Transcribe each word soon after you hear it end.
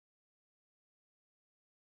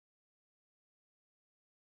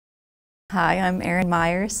Hi, I'm Erin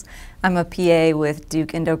Myers. I'm a PA with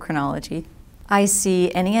Duke Endocrinology. I see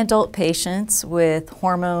any adult patients with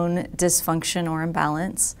hormone dysfunction or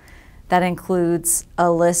imbalance. That includes a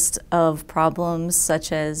list of problems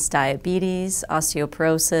such as diabetes,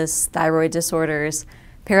 osteoporosis, thyroid disorders,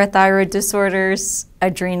 parathyroid disorders,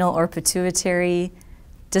 adrenal or pituitary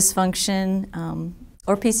dysfunction,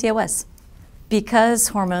 or PCOS. Because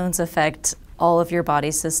hormones affect all of your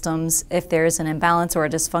body systems, if there's an imbalance or a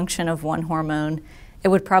dysfunction of one hormone, it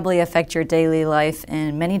would probably affect your daily life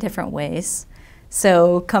in many different ways.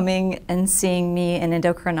 So coming and seeing me in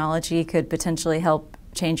endocrinology could potentially help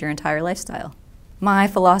change your entire lifestyle. My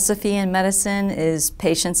philosophy in medicine is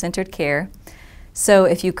patient-centered care. So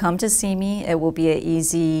if you come to see me, it will be an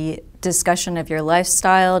easy discussion of your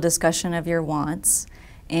lifestyle, discussion of your wants,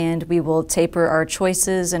 and we will taper our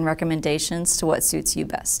choices and recommendations to what suits you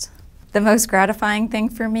best. The most gratifying thing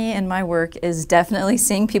for me in my work is definitely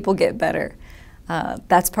seeing people get better.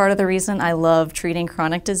 That's part of the reason I love treating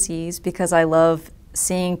chronic disease, because I love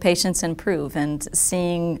seeing patients improve and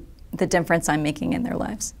seeing the difference I'm making in their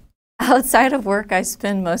lives. Outside of work, I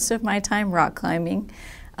spend most of my time rock climbing.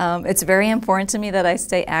 It's very important to me that I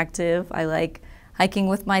stay active. I like hiking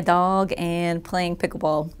with my dog and playing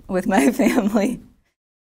pickleball with my family.